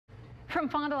From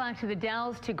Fond du Lac to the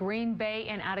Dells to Green Bay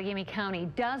and Outagamie County,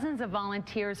 dozens of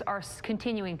volunteers are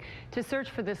continuing to search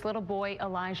for this little boy,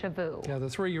 Elijah Vue. Yeah, the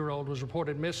 3-year-old was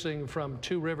reported missing from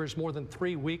Two Rivers more than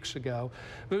 3 weeks ago.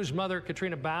 Vue's mother,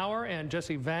 Katrina Bauer, and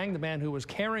Jesse Vang, the man who was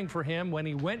caring for him when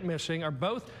he went missing, are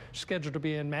both scheduled to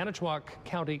be in Manitowoc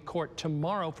County Court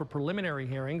tomorrow for preliminary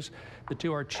hearings. The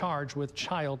two are charged with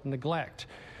child neglect.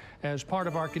 As part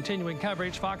of our continuing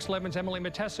coverage, Fox 11's Emily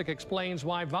Matesic explains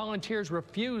why volunteers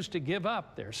refuse to give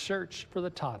up their search for the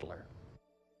toddler.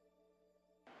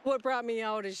 What brought me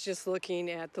out is just looking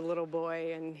at the little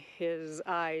boy and his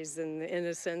eyes and the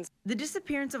innocence. The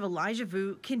disappearance of Elijah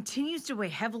Vue continues to weigh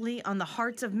heavily on the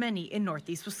hearts of many in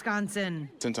Northeast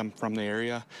Wisconsin. Since I'm from the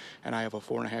area and I have a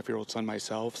 4.5-year-old son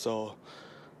myself, so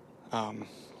I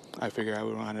figure I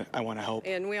want to help.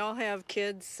 And we all have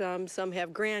kids, some have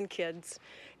grandkids,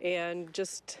 and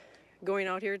just going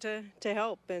out here to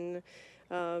help. And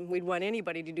we'd want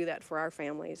anybody to do that for our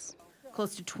families.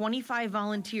 Close to 25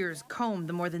 volunteers combed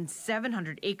the more than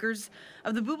 700 acres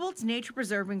of the Bubolz Nature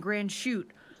Preserve in Grand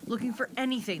Chute, looking for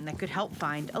anything that could help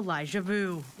find Elijah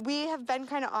Vue. We have been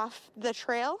kind of off the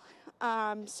trail,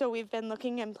 so we've been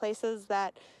looking in places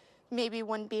that maybe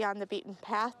wouldn't be on the beaten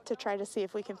path to try to see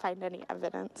if we can find any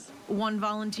evidence. One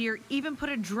volunteer even put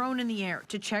a drone in the air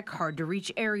to check hard-to-reach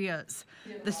areas.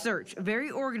 The search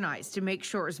very organized to make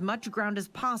sure as much ground as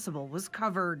possible was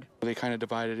covered. They kind of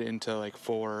divided it into like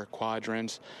 4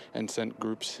 quadrants and sent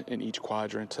groups in each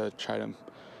quadrant to try to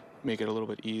make it a little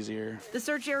bit easier. The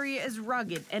search area is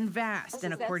rugged and vast,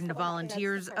 and according to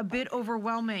volunteers, a bit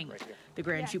overwhelming. The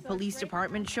Grand Chute Police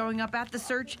Department showing up at the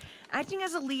search, acting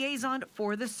as a liaison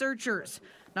for the searchers,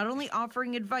 not only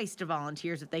offering advice to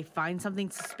volunteers if they find something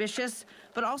suspicious,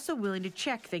 but also willing to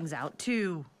check things out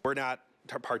too. We're not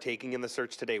partaking in the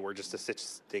search today. We're just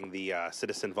assisting the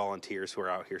citizen volunteers who are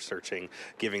out here searching,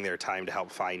 giving their time to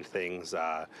help find things,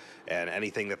 and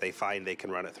anything that they find, they can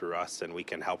run it through us and we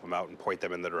can help them out and point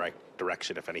them in the right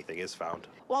direction if anything is found.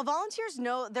 While volunteers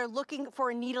know they're looking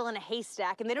for a needle in a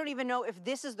haystack and they don't even know if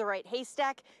this is the right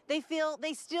haystack, they feel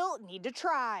they still need to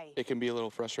try. It can be a little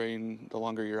frustrating the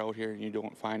longer you're out here and you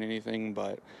don't find anything,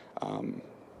 but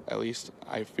at least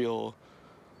I feel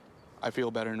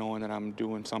better knowing that I'm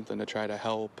doing something to try to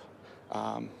help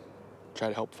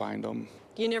find them.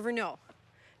 You never know.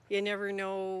 You never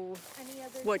know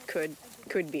what could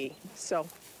be. So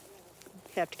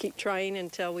have to keep trying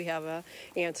until we have an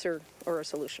answer or a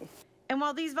solution. And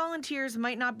while these volunteers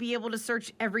might not be able to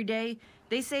search every day,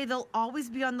 they say they'll always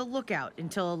be on the lookout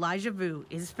until Elijah Vue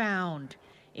is found.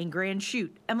 In Grand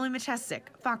Chute, Emily Matesic,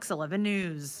 Fox 11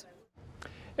 News.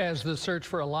 As the search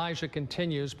for Elijah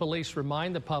continues, police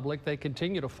remind the public they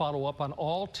continue to follow up on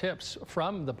all tips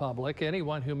from the public.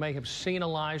 Anyone who may have seen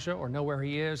Elijah or know where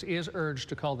he is urged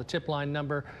to call the tip line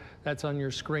number that's on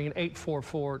your screen,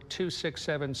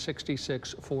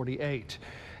 844-267-6648.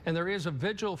 And there is a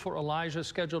vigil for Elijah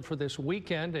scheduled for this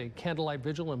weekend, a candlelight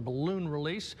vigil and balloon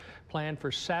release planned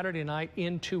for Saturday night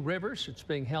in Two Rivers. It's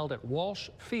being held at Walsh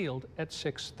Field at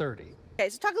 6:30. Okay,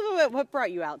 so talk a little bit about what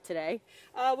brought you out today.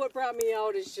 What brought me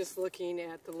out is just looking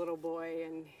at the little boy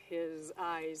and his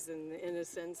eyes and the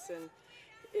innocence, and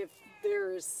if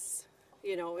there's,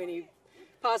 any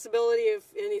possibility of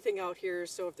anything out here,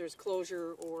 so if there's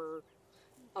closure or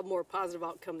a more positive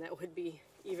outcome, that would be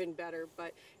even better.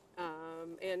 But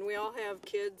and we all have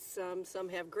kids, some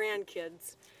have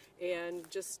grandkids, and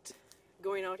just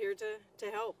going out here to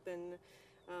help, and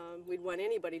we'd want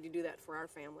anybody to do that for our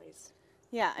families.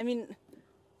 Yeah, I mean,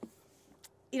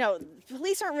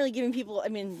 police aren't really giving people,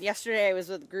 yesterday I was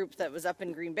with a group that was up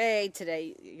in Green Bay.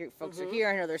 Today, your folks are here.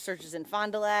 I know there's searches in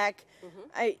Fond du Lac.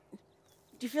 Do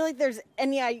you feel like there's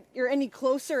you're any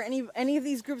closer, any of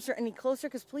these groups are any closer?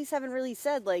 Because police haven't really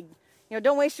said,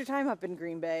 don't waste your time up in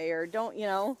Green Bay, or don't,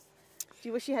 do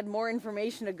you wish you had more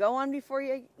information to go on before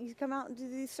you come out and do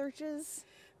these searches?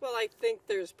 Well, I think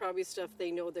there's probably stuff they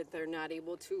know that they're not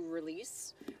able to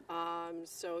release,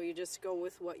 so you just go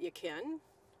with what you can,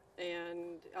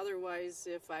 and otherwise,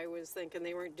 if I was thinking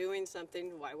they weren't doing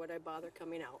something, why would I bother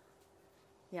coming out?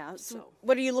 Yeah, so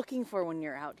what are you looking for when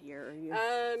you're out here?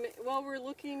 Well, we're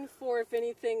looking for if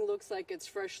anything looks like it's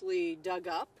freshly dug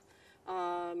up,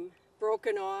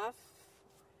 broken off,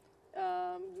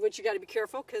 which you got to be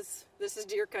careful because this is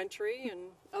deer country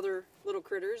and other little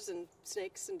critters and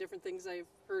snakes and different things I've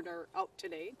heard are out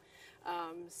today.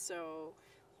 So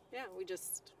yeah, we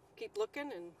just keep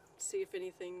looking and see if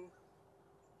anything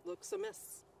looks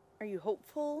amiss. Are you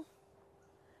hopeful?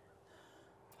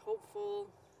 Hopeful?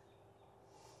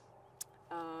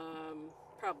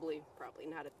 Probably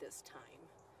not at this time,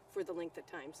 for the length of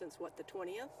time since the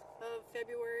 20th of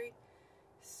February.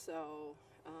 So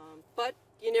But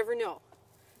you never know.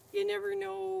 You never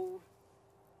know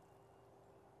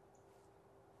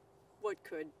what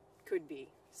could be.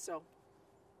 So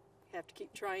have to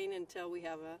keep trying until we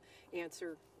have an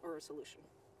answer or a solution.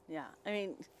 Yeah, I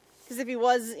mean, because if he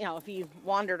was, if he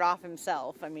wandered off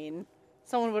himself, I mean,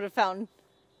 someone would have found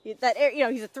that,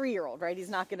 he's a 3-year-old, right? He's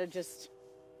not going to just,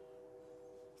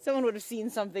 someone would have seen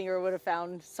something or would have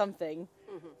found something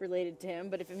related to him.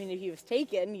 But if he was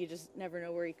taken, you just never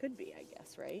know where he could be, I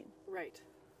guess, right? Right.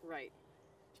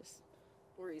 Just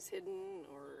where he's hidden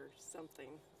or something.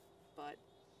 But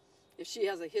if she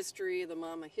has the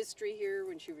mom a history here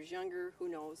when she was younger, who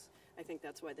knows? I think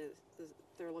that's why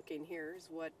they're looking here, is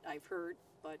what I've heard.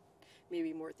 But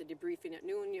maybe more at the debriefing at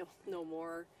noon, you'll know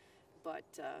more. But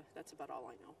that's about all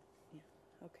I know.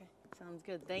 Yeah. Okay. Sounds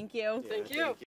good. Thank you. Thank you.